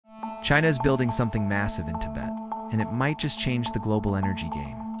China is building something massive in Tibet, and it might just change the global energy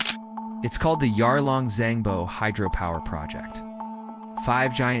game. It's called the Yarlung-Zangbo hydropower project.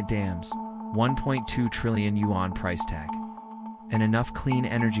 5 giant dams, 1.2 trillion yuan price tag, and enough clean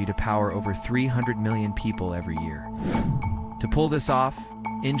energy to power over 300 million people every year. To pull this off,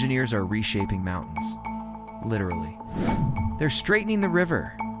 engineers are reshaping mountains. Literally. They're straightening the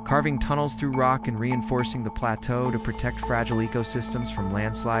river, carving tunnels through rock and reinforcing the plateau to protect fragile ecosystems from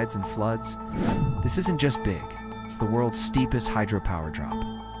landslides and floods. This isn't just big, it's the world's steepest hydropower drop.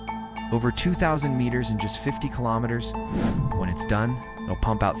 Over 2,000 meters in just 50 kilometers. When it's done, it'll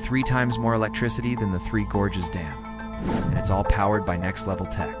pump out 3 times more electricity than the Three Gorges Dam. And it's all powered by next-level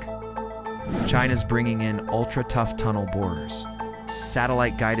tech. China's bringing in ultra-tough tunnel borers,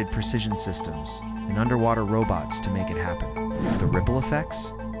 satellite-guided precision systems, and underwater robots to make it happen. The ripple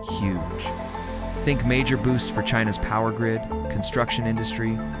effects? Huge. Think major boosts for China's power grid, construction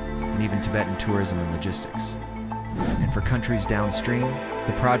industry, and even Tibetan tourism and logistics. And for countries downstream,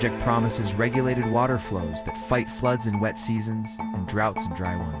 the project promises regulated water flows that fight floods in wet seasons and droughts in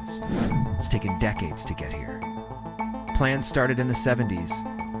dry ones. It's taken decades to get here. Plans started in the 70s,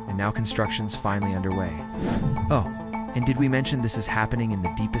 and now construction's finally underway. Oh, and did we mention this is happening in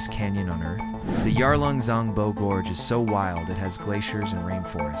the deepest canyon on Earth? The Yarlung-Zangbo Gorge is so wild it has glaciers and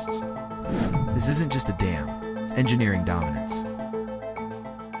rainforests. This isn't just a dam, it's engineering dominance.